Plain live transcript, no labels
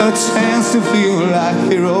a chance to feel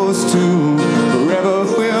like heroes too. Forever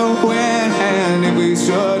we'll win, and if we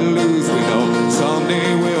should lose, we know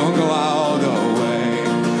someday we'll go all the way.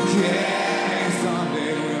 Yeah,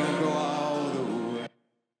 someday we'll go all the way.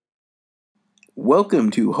 Welcome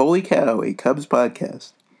to Holy Cow, a Cubs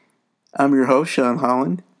podcast. I'm your host, Sean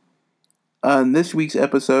Holland. On this week's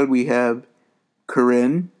episode, we have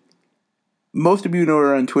Corinne. Most of you know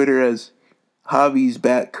her on Twitter as Javi's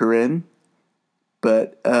Bat Corinne,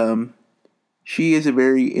 but she is a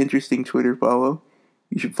very interesting Twitter follow.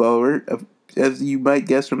 You should follow her. As you might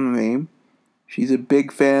guess from the name, she's a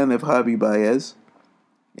big fan of Javi Baez,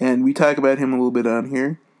 and we talk about him a little bit on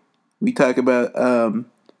here. We talk about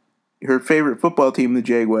her favorite football team, the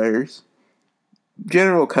Jaguars,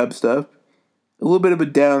 general Cub stuff, a little bit of a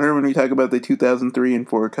downer when we talk about the 2003 and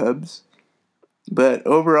 4 Cubs, but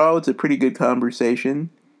overall it's a pretty good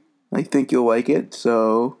conversation. I think you'll like it,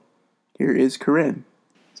 so here is Corinne.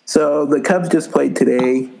 So the Cubs just played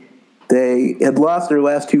today. They had lost their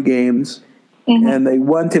last two games, and they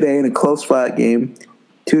won today in a close-fought game,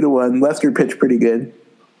 2-1. Lester pitched pretty good,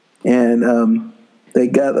 and they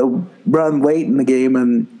got a run late in the game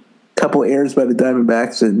and a couple errors by the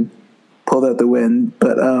Diamondbacks and pulled out the win.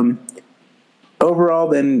 But overall,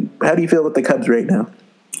 then, how do you feel with the Cubs right now?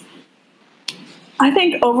 I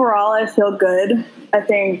think overall I feel good. I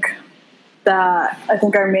think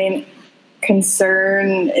our main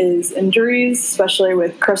concern is injuries, especially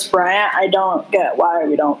with Chris Bryant. I don't get why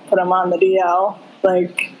we don't put him on the DL.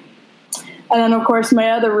 And then of course my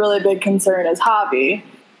other really big concern is Javi,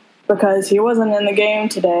 because he wasn't in the game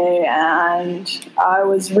today, and I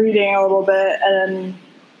was reading a little bit, and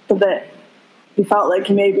that he felt like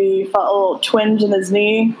he maybe felt a little twinge in his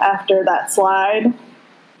knee after that slide,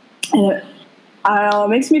 and it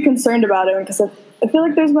makes me concerned about it, because I feel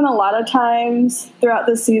like there's been a lot of times throughout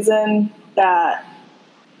this season that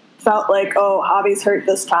felt like, oh, Javi's hurt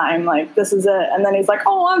this time, like this is it, and then he's like,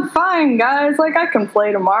 oh, I'm fine, guys, like I can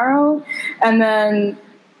play tomorrow, and then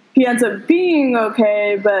he ends up being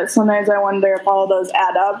okay. But sometimes I wonder if all of those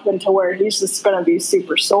add up into where he's just going to be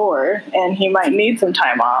super sore and he might need some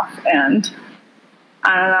time off, and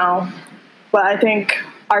I don't know, but I think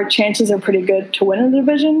our chances are pretty good to win the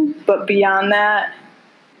division, but beyond that,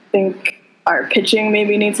 I think our pitching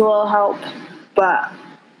maybe needs a little help. But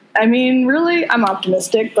I mean, really, I'm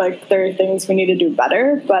optimistic. Like, there are things we need to do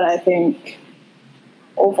better, but I think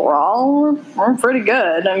overall, we're pretty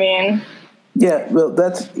good. I mean, yeah, well,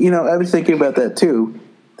 that's, I was thinking about that too.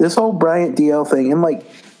 This whole Bryant DL thing, and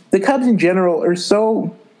the Cubs in general are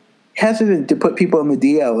so hesitant to put people on the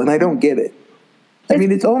DL, and I don't get it. I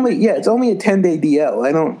mean, it's only a 10-day DL.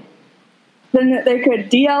 I don't. Then they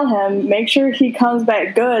could DL him, make sure he comes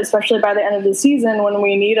back good, especially by the end of the season when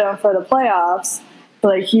we need him for the playoffs.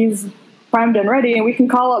 Like, he's primed and ready, and we can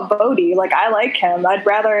call up Bodie. Like, I like him. I'd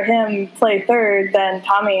rather him play third than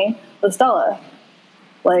Tommy LaStella.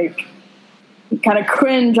 Like, you kind of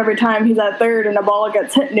cringe every time he's at third and a ball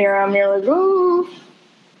gets hit near him. You're like, ooh,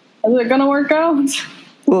 is it going to work out?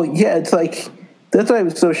 Well, yeah, it's like, that's why I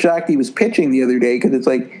was so shocked he was pitching the other day, because it's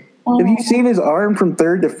like, have you seen his arm from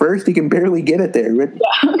third to first? He can barely get it there. Yeah.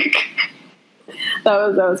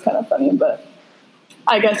 that was kind of funny, but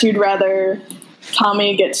I guess you'd rather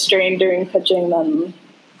Tommy get strained during pitching than,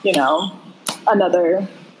 another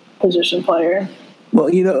position player. Well,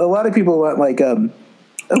 a lot of people want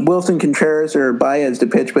Wilson Contreras or Baez to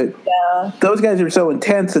pitch, but those guys are so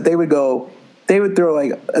intense that they would throw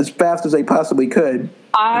as fast as they possibly could.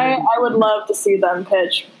 I would love to see them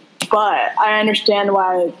pitch, but I understand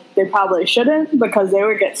why they probably shouldn't, because they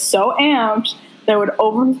would get so amped, they would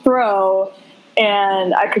overthrow,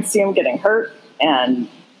 and I could see them getting hurt, and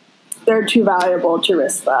they're too valuable to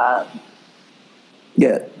risk that.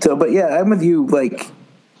 Yeah. So, but yeah, I'm with you.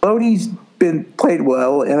 Bodie's been played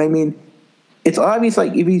well, and I mean, it's obvious.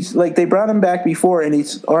 If he's they brought him back before, and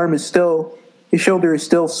his shoulder is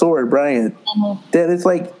still sore, Bryant. Then it's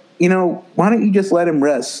why don't you just let him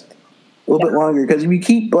rest a little bit longer? Because if you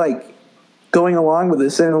keep going along with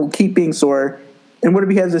this, then it'll keep being sore. And what if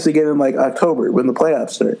he has this again in October when the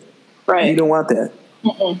playoffs start? Right. You don't want that.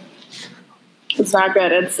 It's not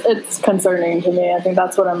good. It's concerning to me. I think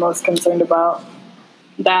that's what I'm most concerned about.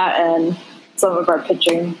 That and some of our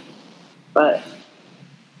pitching. But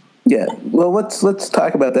yeah, well, let's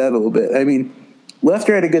talk about that a little bit. I mean,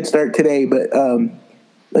 Lester had a good start today, but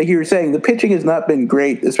like you were saying, the pitching has not been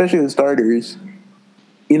great, especially the starters.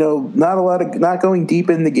 Not going deep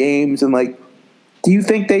in the games, and do you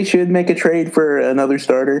think they should make a trade for another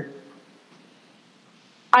starter?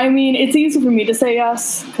 I mean, it's easy for me to say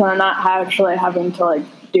yes, because I'm not actually having to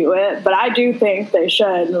do it, but I do think they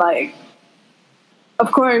should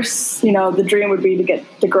of course, the dream would be to get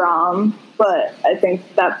DeGrom, but I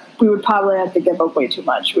think that we would probably have to give up way too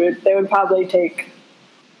much. They would probably take,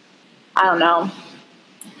 I don't know,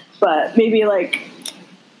 but maybe like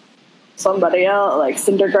somebody else, like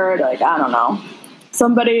Syndergaard, like I don't know,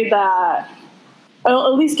 somebody that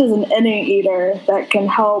at least is an inning eater that can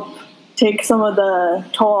help take some of the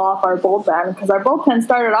toll off our bullpen, because our bullpen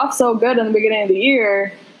started off so good in the beginning of the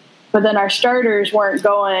year, but then our starters weren't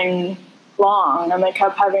going long, and they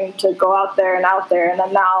kept having to go out there, and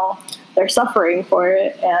then now they're suffering for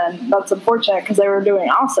it, and that's unfortunate because they were doing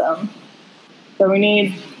awesome. So we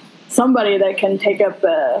need somebody that can take up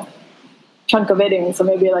a chunk of innings, so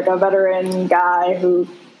maybe like a veteran guy who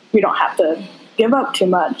we don't have to give up too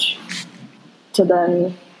much to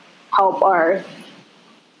then help our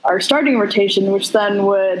starting rotation, which then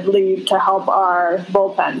would lead to help our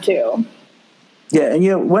bullpen too. Yeah,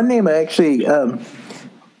 and one name I actually, a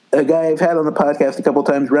guy I've had on the podcast a couple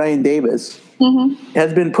times, Ryan Davis,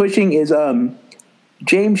 has been pushing is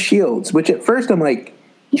James Shields, which at first I'm like,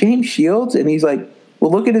 James Shields? And he's like,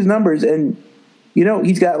 well, look at his numbers, and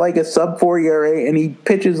he's got like a sub-4 ERA, and he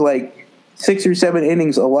pitches like 6 or 7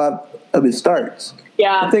 innings a lot of his starts.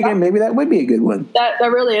 Yeah, I'm thinking maybe that would be a good one. That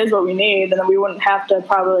really is what we need, and then we wouldn't have to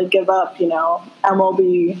probably give up,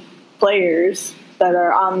 MLB players that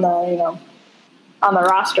are on the, on the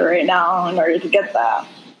roster right now in order to get that.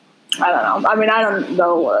 I don't know. I mean, I don't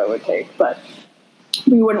know what it would take, but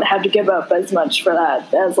we wouldn't have to give up as much for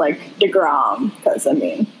that as like DeGrom, because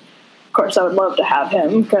of course I would love to have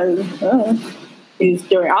him because he's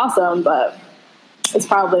doing awesome, but it's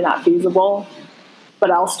probably not feasible. But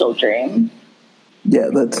I'll still dream. Yeah,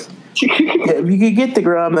 if you could get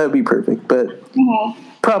DeGrom, that would be perfect, but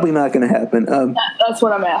probably not going to happen. That's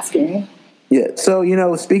what I'm asking. Yeah, so,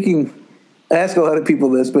 speaking, I ask a lot of people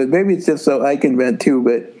this, but maybe it's just so I can vent too,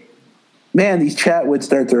 but man, these Chatwood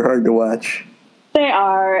starts are hard to watch. They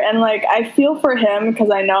are, and I feel for him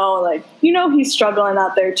because I know, he's struggling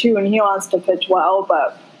out there too, and he wants to pitch well,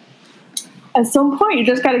 but at some point you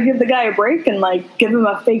just got to give the guy a break and give him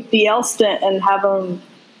a fake DL stint and have him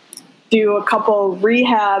do a couple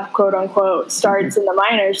rehab, quote unquote, starts in the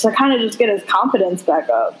minors to kind of just get his confidence back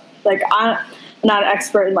up. I'm not an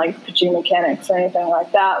expert in pitching mechanics or anything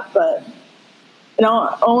like that, but it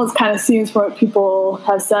almost kind of seems from what people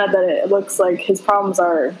have said that it looks like his problems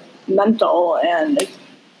are mental and it's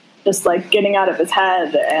just getting out of his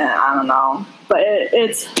head, and I don't know. But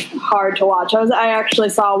it's hard to watch. I actually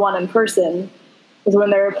saw one in person. It was when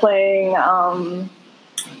they were playing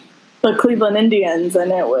the Cleveland Indians,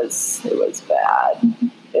 and it was bad.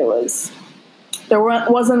 There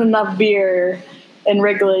wasn't enough beer in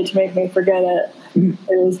Wrigley to make me forget it. It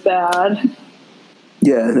was bad.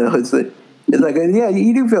 Yeah, no, it's yeah,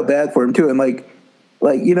 you do feel bad for him too, and I'm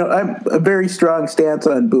a very strong stance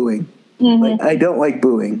on booing. I don't like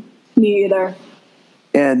booing. Me either.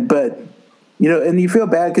 But and you feel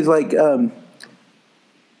bad because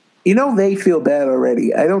they feel bad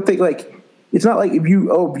already. I don't think it's not like if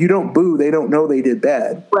you don't boo, they don't know they did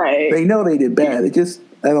bad. Right. They know they did bad. I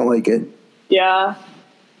don't like it. Yeah.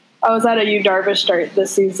 I was at a Yu Darvish start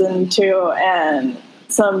this season too, and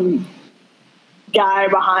some guy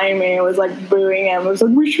behind me was booing him. It was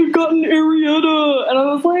we should have gotten Arrieta, and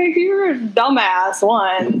I was like, you're a dumbass,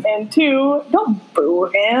 one, and two, don't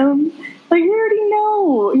boo him. You already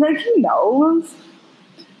know. He knows.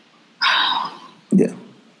 Yeah.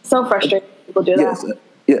 So frustrating when people do that. Yes.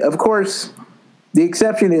 Yeah, of course. The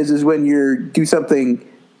exception is when you do something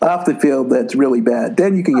off the field that's really bad.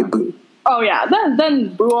 Then you can get booed. Oh, yeah.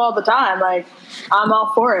 Then boo all the time. I'm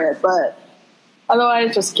all for it, but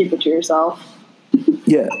otherwise just keep it to yourself.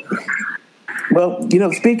 Yeah. Well,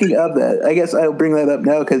 speaking of that, I guess I'll bring that up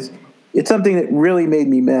now because it's something that really made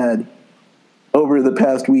me mad over the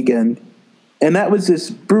past weekend. And that was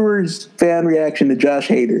this Brewers fan reaction to Josh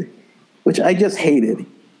Hader, which I just hated.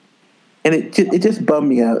 And it just bummed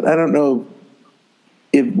me out. I don't know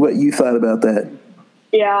what you thought about that.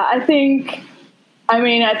 Yeah, I think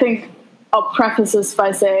I'll preface this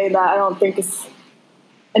by saying that I don't think it's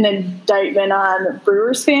an indictment on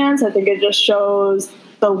Brewers fans. I think it just shows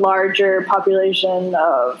the larger population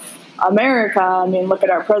of America. Look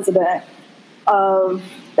at our president, of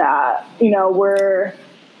that, we're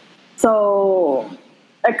so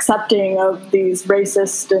accepting of these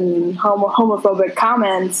racist and homophobic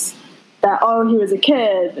comments that, he was a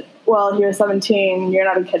kid. Well, he was 17. You're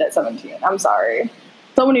not a kid at 17. I'm sorry.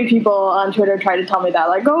 So many people on Twitter try to tell me that,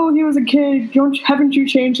 he was a kid. Haven't you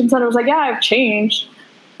changed since then? I was yeah, I've changed.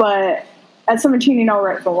 But at 17, you know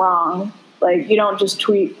right from wrong. You don't just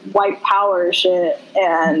tweet white power shit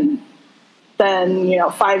and then,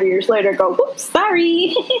 5 years later go, whoops,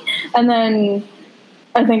 sorry. And then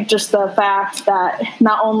I think just the fact that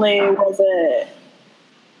not only was it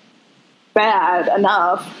bad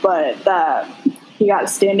enough, but that he got a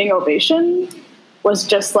standing ovation was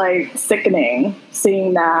just like sickening,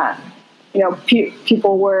 seeing that,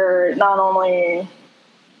 people were not only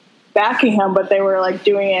backing him, but they were like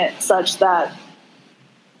doing it such that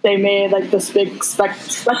they made like this big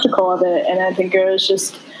spectacle of it. And I think it was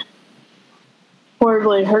just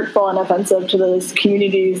horribly hurtful and offensive to those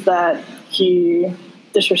communities that he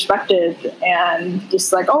disrespected, and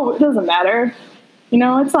just like, oh, it doesn't matter.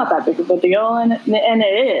 It's not that big of a deal. And it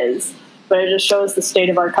is, but it just shows the state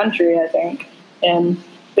of our country, I think, and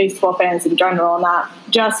baseball fans in general, not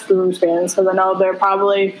just Brewers fans, because I know there are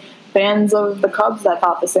probably fans of the Cubs that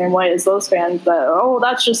thought the same way as those fans that, oh,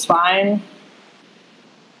 that's just fine.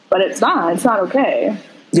 But it's not okay.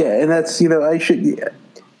 Yeah, and that's,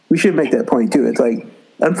 we should make that point too. It's like,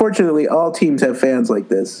 unfortunately, all teams have fans like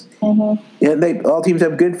this. Mm-hmm. And all teams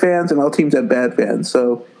have good fans and all teams have bad fans.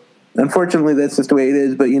 So, unfortunately, that's just the way it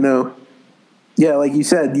is. But, yeah, like you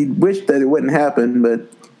said, you wish that it wouldn't happen, but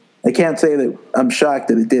I can't say that I'm shocked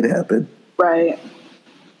that it did happen. Right.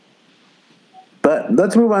 But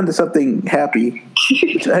let's move on to something happy,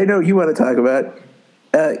 which I know you want to talk about.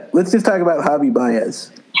 Let's just talk about Javi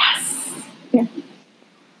Baez. Yes. Yeah.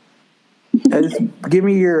 Just give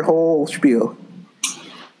me your whole spiel.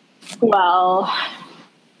 Well,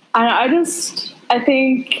 I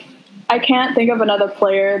think I can't think of another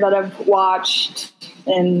player that I've watched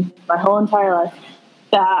in my whole entire life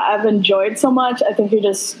that I've enjoyed so much. I think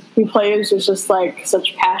he plays with just like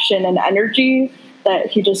such passion and energy that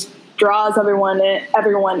he just draws everyone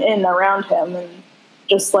in around him, and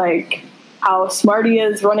just like how smart he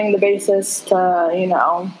is running the bases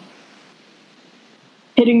to,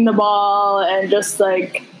 hitting the ball, and just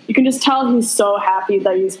like, you can just tell he's so happy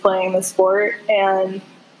that he's playing the sport. And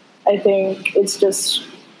I think it's just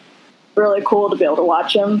really cool to be able to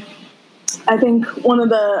watch him. I think one of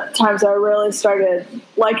the times I really started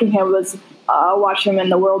liking him was watching him in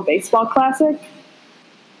the World Baseball Classic.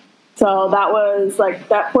 So that was like,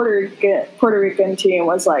 that Puerto Rican team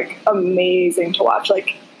was like amazing to watch.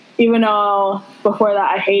 Like, even though before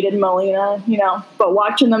that I hated Molina, but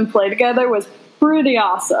watching them play together was pretty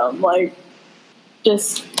awesome. Like,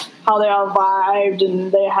 just how they all vibed,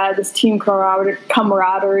 and they had this team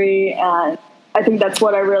camaraderie, and I think that's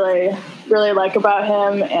what I really, really like about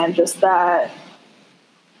him. And just that,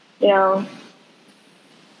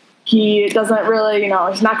 he doesn't really,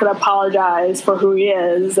 he's not going to apologize for who he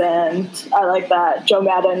is. And I like that Joe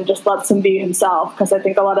Maddon just lets him be himself, because I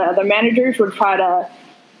think a lot of other managers would try to,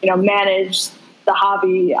 manage the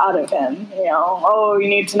hobby out of him. Oh, you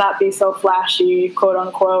need to not be so flashy, quote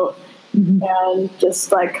unquote, and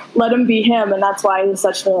just like let him be him. And that's why he's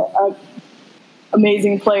such a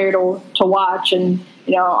amazing player to watch. And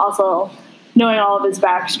also knowing all of his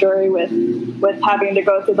backstory with having to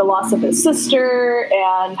go through the loss of his sister,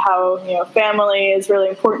 and how family is really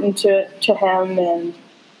important to him, and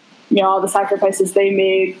all the sacrifices they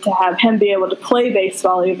made to have him be able to play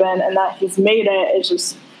baseball even, and that he's made it. It's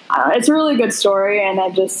just it's a really good story, and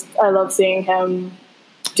I love seeing him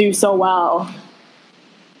do so well.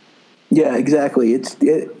 Yeah, exactly. It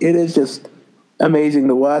is just amazing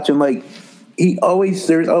to watch, and like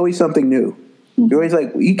there's always something new. You're always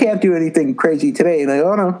like, he can't do anything crazy today, and like,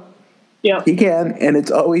 oh no, yeah, he can, and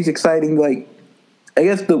it's always exciting. Like, I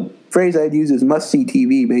guess the phrase I'd use is must-see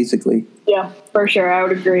TV, basically. Yeah, for sure, I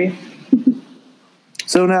would agree.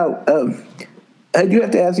 So now, I do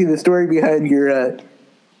have to ask you the story behind your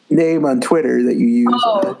name on Twitter that you use,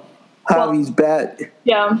 Javi's Bat.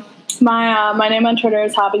 Yeah, my name on Twitter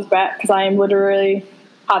is Javi's Bat, because I am literally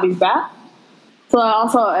Javi's Bat. So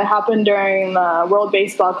also, it happened during the World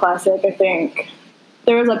Baseball Classic, I think.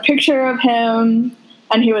 There was a picture of him,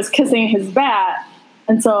 and he was kissing his bat.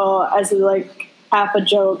 And so, as like half a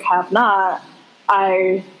joke, half not,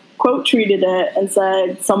 I quote tweeted it and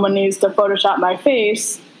said, someone needs to Photoshop my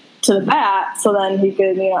face to the bat, so then he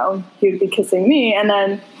could, he would be kissing me. And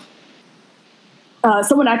then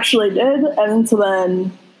someone actually did. And so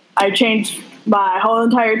then I changed my whole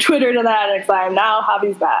entire Twitter to that, because I am now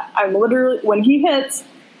Javi's Bat. I'm literally, when he hits,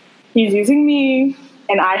 he's using me,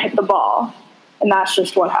 and I hit the ball, and that's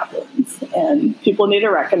just what happens. And people need to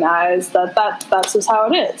recognize that's just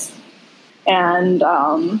how it is. And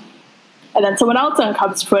then someone else on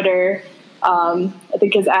Cubs Twitter, I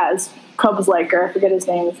think is as Cubs Laker, I forget his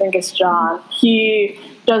name, I think it's John. He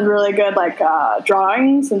does really good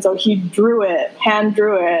drawings, and so he hand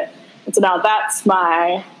drew it, and so now that's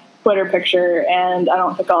my Twitter picture, and I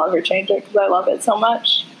don't think I'll ever change it because I love it so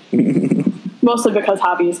much. mostly because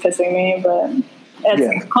Hobby is kissing me, but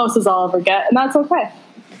it's as close as I'll ever get, and that's okay.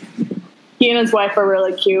 He and his wife are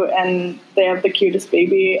really cute, and they have the cutest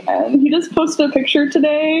baby. And he just posted a picture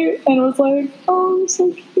today and was like, "Oh,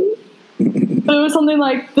 so cute." But it was something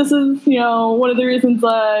like, "This is, one of the reasons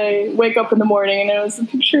I wake up in the morning," and it was a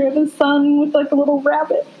picture of his son with like a little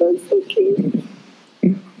rabbit. It was so cute.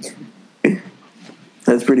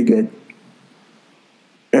 That's pretty good.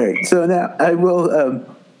 All right, so now I will.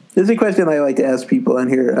 This is a question I like to ask people on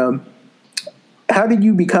here. How did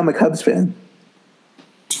you become a Cubs fan?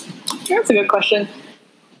 That's a good question.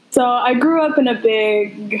 So I grew up in a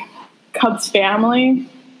big Cubs family,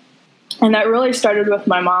 and that really started with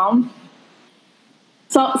my mom.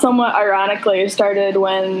 So, somewhat ironically, it started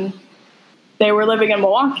when they were living in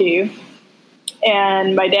Milwaukee,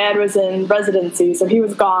 and my dad was in residency, so he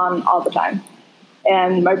was gone all the time.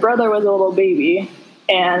 And my brother was a little baby,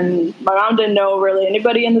 and my mom didn't know really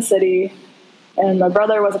anybody in the city. And my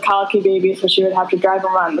brother was a colicky baby, so she would have to drive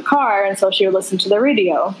him around in the car, and so she would listen to the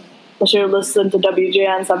radio. So she would listen to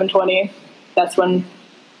WGN 720. That's when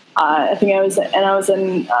I think I was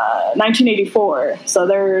in 1984. So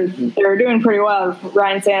they were doing pretty well,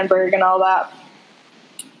 Ryan Sandberg and all that.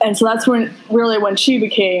 And so that's when she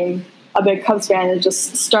became a big Cubs fan and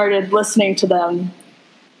just started listening to them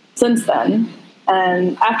since then.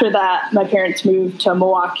 And after that, my parents moved to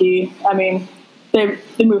Milwaukee. I mean, they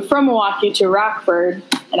moved from Milwaukee to Rockford,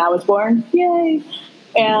 and I was born. Yay!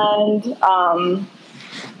 And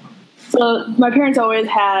so my parents always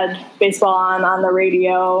had baseball on the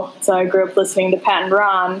radio, so I grew up listening to Pat and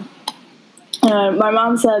Ron. My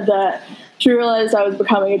mom said that she realized I was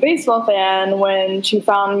becoming a baseball fan when she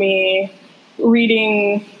found me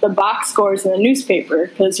reading the box scores in the newspaper,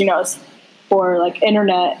 because, it's for, like,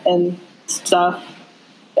 internet and stuff.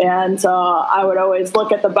 And so I would always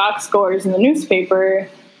look at the box scores in the newspaper,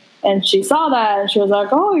 and she saw that, and she was like,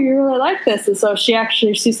 "Oh, you really like this." And so she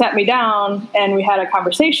sat me down, and we had a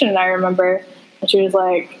conversation, and I remember, and she was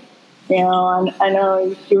like, I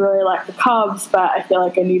know you really like the Cubs, but I feel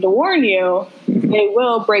like I need to warn you, they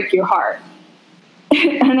will break your heart.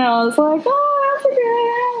 And I was like, "Oh, that's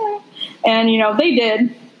okay." And, they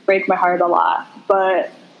did break my heart a lot,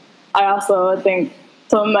 but I also think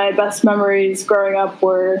some of my best memories growing up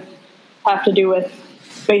have to do with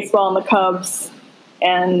baseball and the Cubs.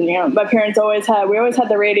 And, my parents always had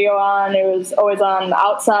the radio on. It was always on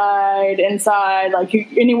outside, inside, like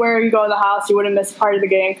anywhere you go in the house, you wouldn't miss part of the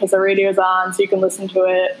game because the radio's on, so you can listen to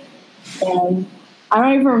it. And I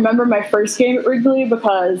don't even remember my first game at Wrigley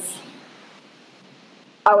because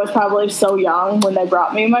I was probably so young when they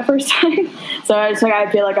brought me my first time. So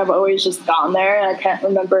I feel like I've always just gone there, and I can't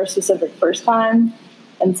remember a specific first time.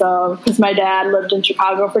 And so, because my dad lived in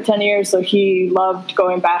Chicago for 10 years, so he loved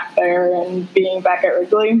going back there and being back at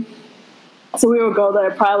Wrigley. So we would go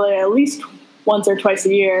there probably at least once or twice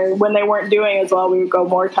a year. When they weren't doing as well, we would go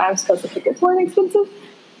more times because the tickets weren't expensive.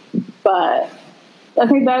 But I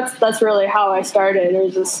think that's really how I started. There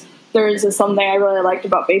was just something I really liked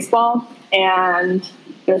about baseball, and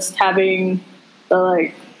just having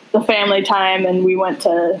the family time. And we went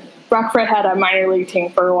to Rockford had a minor league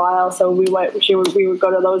team for a while, so we would go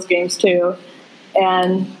to those games too,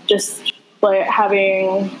 and just like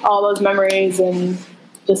having all those memories and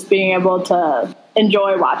just being able to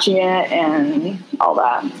enjoy watching it and all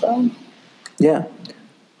that. So yeah,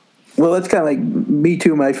 well, that's kind of like me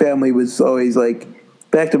too. My family was always like,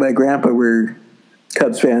 back to my grandpa, were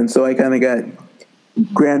Cubs fans, so I kind of got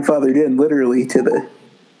grandfathered in literally to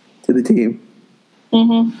the team.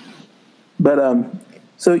 Mm-hmm. But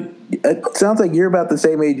so it sounds like you're about the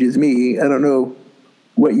same age as me. I don't know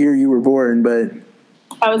what year you were born, but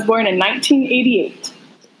I was born in 1988.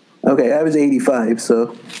 Okay, I was 85,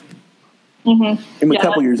 so I'm a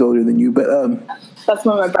couple years older than you. But that's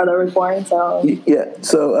when my brother was born. So yeah,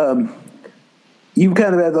 so you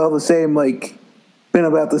kind of had all the same, like, been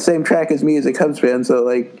about the same track as me as a Cubs fan. So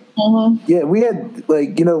like, yeah, we had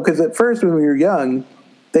like, because at first when we were young,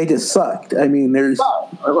 they just sucked. I mean,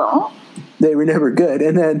 they were never good.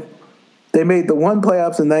 And then they made the one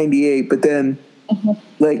playoffs in 98, but then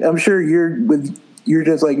like, I'm sure you're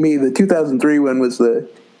just like me. The 2003 one was the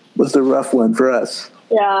rough one for us.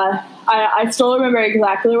 Yeah. I still remember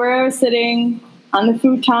exactly where I was sitting on the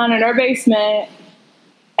futon in our basement.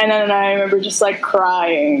 And then I remember just like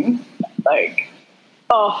crying, like,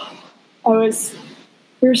 we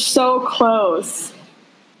were so close.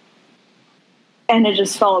 And it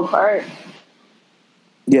just fell apart.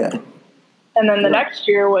 Yeah. And then the next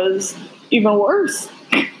year was even worse.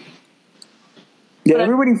 Yeah,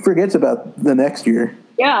 everybody forgets about the next year.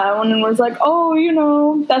 yeah, when it was like, oh, you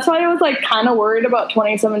know, that's why I was like kind of worried about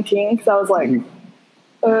 2017 because I was like,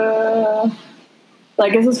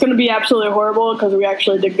 like, is this going to be absolutely horrible because we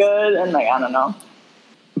actually did good? And like, I don't know.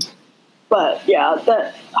 But yeah,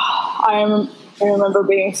 that I remember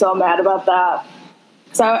being so mad about that.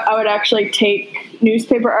 So I would actually take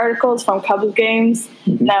newspaper articles from Cubs games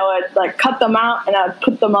and I would like cut them out and I would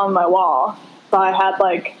put them on my wall. So I had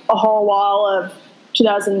like a whole wall of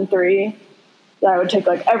 2003 that I would take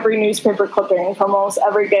like every newspaper clipping from almost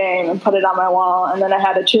every game and put it on my wall. And then I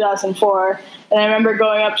had a 2004. And I remember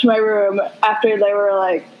going up to my room after they were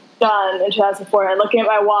like done in 2004 and looking at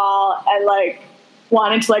my wall and like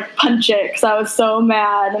wanting to like punch it because I was so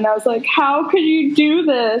mad. And I was like, how could you do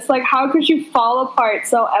this? Like, how could you fall apart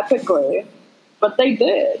so epically? But they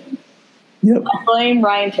did. Yep. I blame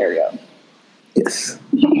Ryan Theriot. Yes.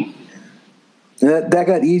 that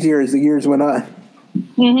got easier as the years went on.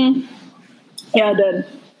 Mm-hmm. Yeah, I did.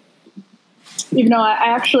 Even though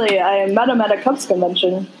I met him at a Cubs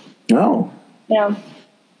convention. Oh. Yeah.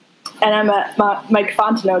 And I met Mike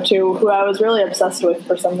Fontenot, too, who I was really obsessed with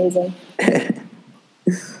for some reason.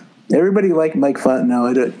 Everybody liked Mike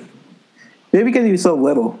Fontenot. Maybe because he was so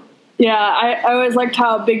little. Yeah, I always liked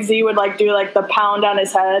how Big Z would like do like the pound on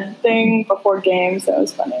his head thing before games. That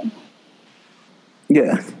was funny.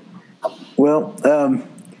 Yeah. Well,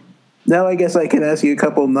 now I guess I can ask you a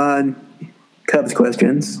couple non-Cubs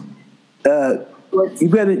questions.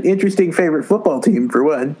 You've got an interesting favorite football team, for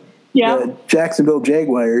one. Yeah. The Jacksonville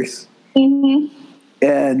Jaguars. Mm-hmm.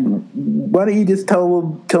 And why don't you just tell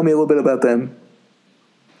me a little bit about them?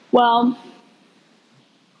 Well,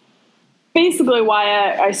 basically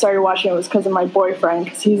why I started watching it was because of my boyfriend,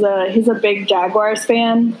 because he's a big Jaguars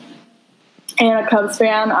fan and a Cubs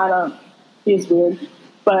fan. He's weird.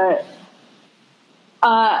 But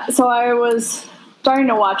so I was starting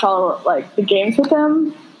to watch all like the games with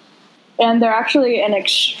him, and they're actually an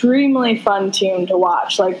extremely fun team to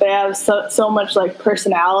watch. Like they have so much like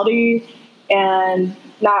personality and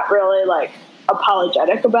not really like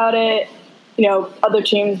apologetic about it. You know, other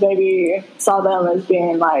teams maybe saw them as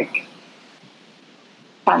being like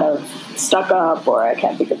kind of stuck up, or I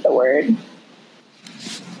can't think of the word.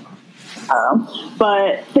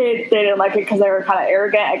 But they didn't like it because they were kind of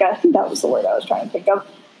arrogant. I think that was the word I was trying to think of.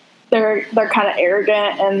 They're kind of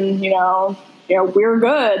arrogant, and you know we're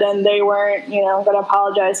good, and they weren't going to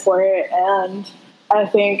apologize for it. And I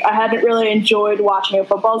think I hadn't really enjoyed watching a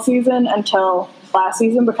football season until last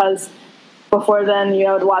season, because before then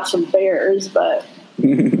I'd watch some Bears, but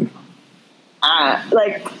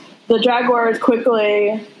like the Jaguars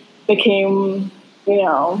quickly became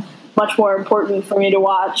much more important for me to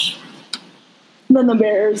watch than the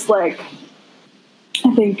Bears. Like,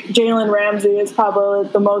 I think Jalen Ramsey is probably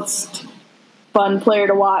the most fun player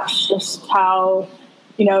to watch. Just how,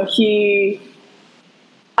 I'm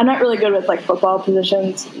not really good with like football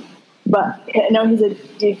positions, but I know he's a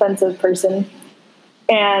defensive person,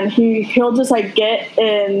 and he'll just like get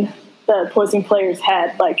in the opposing player's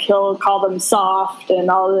head. Like he'll call them soft and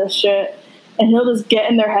all this shit, and he'll just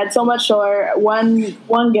get in their head so much. Or one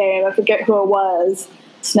game, I forget who it was,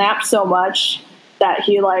 snapped so much that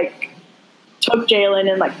he like took Jalen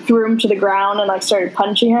and like threw him to the ground and like started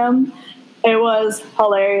punching him. It was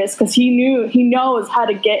hilarious because he knows how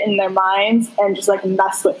to get in their minds and just like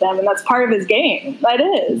mess with them, and that's part of his game. That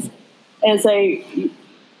is, and it's like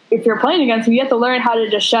if you're playing against him, you have to learn how to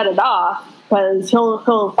just shut it off, because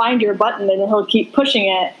he'll find your button and he'll keep pushing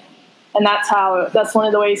it, and that's one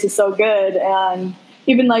of the ways he's so good. And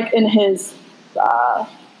even like in his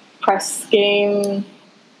press game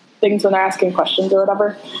things when they're asking questions or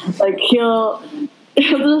whatever, like he'll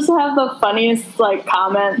just have the funniest like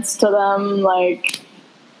comments to them. Like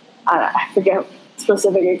I forget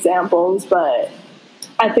specific examples, but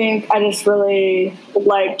I think I just really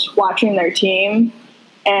liked watching their team,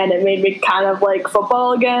 and it made me kind of like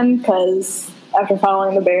football again, because after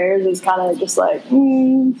following the Bears, it's kind of just like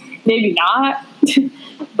maybe not,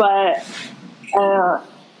 but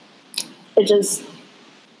it just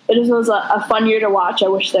was a fun year to watch. I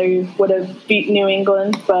wish they would have beat New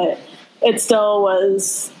England, but it still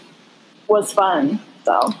was fun.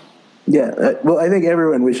 So yeah, well, I think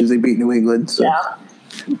everyone wishes they beat New England. So. Yeah,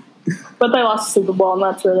 but they lost the Super Bowl, and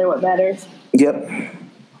that's really what matters. Yep.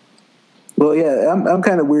 Well, yeah, I'm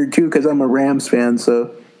kind of weird too, because I'm a Rams fan,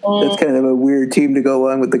 so that's kind of a weird team to go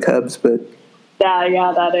along with the Cubs. But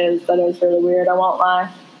yeah, that is really weird. I won't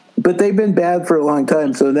lie. But they've been bad for a long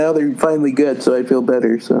time, so now they're finally good, so I feel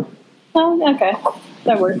better. So. Oh, okay,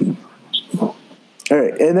 that works. All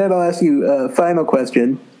right, and then I'll ask you a final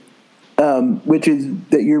question, which is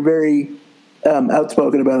that you're very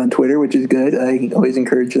outspoken about on Twitter, which is good. I always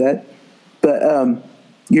encourage that. But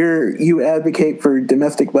you advocate for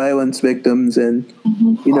domestic violence victims and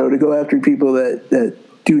to go after people that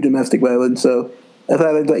do domestic violence. So I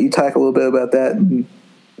thought I'd let you talk a little bit about that and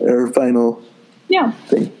our final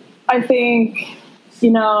thing. I think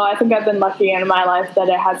I've been lucky in my life that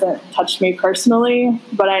it hasn't touched me personally,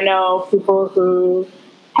 but I know people who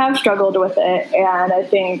have struggled with it, and I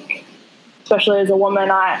think, especially as a woman,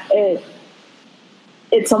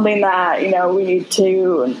 it's something that we need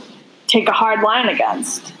to take a hard line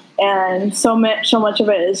against. And so much of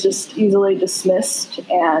it is just easily dismissed,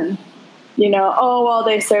 and oh well,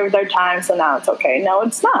 they served their time, so now it's okay. No,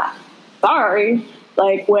 it's not. Sorry.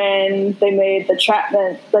 Like when they made the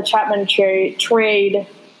Chapman trade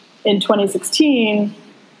in 2016,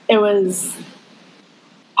 it was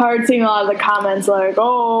hard seeing a lot of the comments like,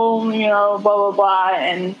 oh, blah blah blah,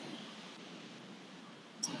 and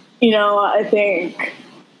I think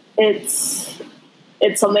it's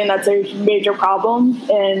something that's a major problem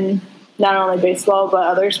in not only baseball but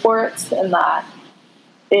other sports, and that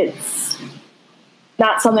it's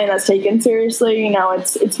not something that's taken seriously.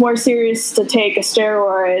 It's more serious to take a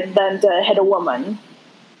steroid than to hit a woman,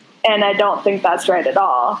 and I don't think that's right at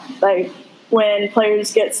all. Like when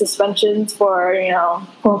players get suspensions for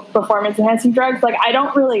performance enhancing drugs, like I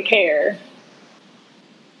don't really care,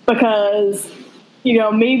 because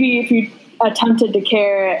maybe if you attempted to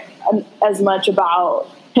care as much about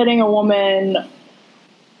hitting a woman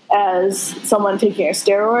as someone taking a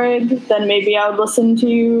steroid, then maybe I would listen to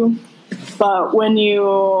you. But when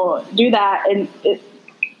you do that, and it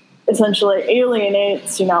essentially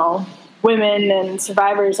alienates, women and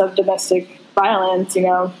survivors of domestic violence, it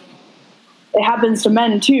happens to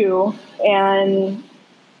men too. And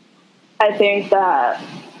I think that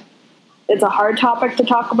it's a hard topic to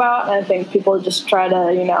talk about, and I think people just try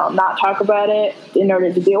to, not talk about it in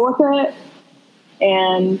order to deal with it.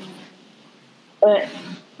 And I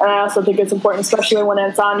also think it's important, especially when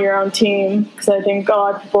it's on your own team, because I think a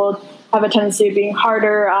lot of people have a tendency of being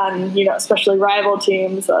harder on, especially rival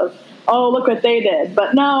teams of, oh, look what they did.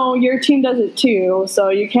 But no, your team does it too. So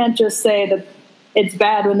you can't just say that it's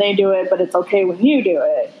bad when they do it, but it's okay when you do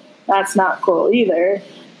it. That's not cool either.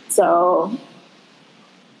 So,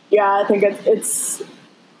 yeah, I think it's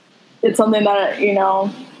something that,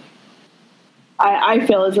 I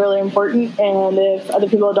feel is really important. And if other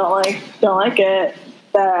people don't like it,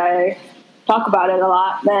 that I talk about it a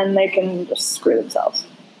lot, then they can just screw themselves.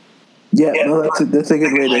 Yeah, no, that's a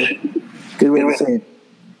good way to say it.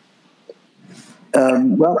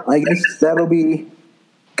 Well, I guess that'll be a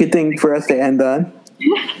good thing for us to end on.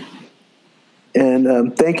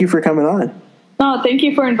 And thank you for coming on. No, thank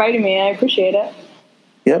you for inviting me. I appreciate it.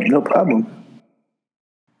 Yep, no problem.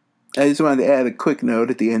 I just wanted to add a quick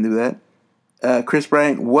note at the end of that. Kris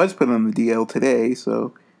Bryant was put on the DL today,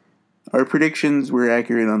 so our predictions were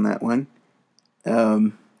accurate on that one.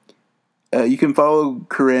 You can follow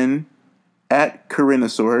Corinne at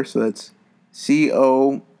Corinnesaur, so that's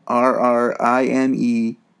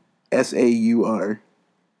CORRINESAUR.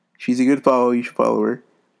 She's a good follow. You should follow her.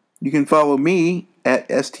 You can follow me at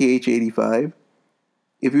STH85.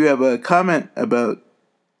 If you have a comment about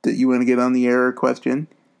that you want to get on the air or question,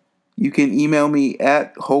 you can email me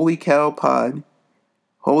at holycowpod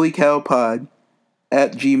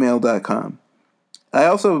at gmail.com. I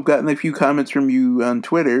also have gotten a few comments from you on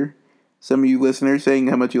Twitter, some of you listeners saying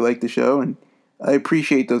how much you like the show, and I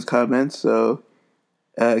appreciate those comments, so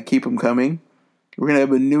keep them coming. We're going to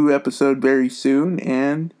have a new episode very soon,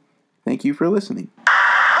 and thank you for listening.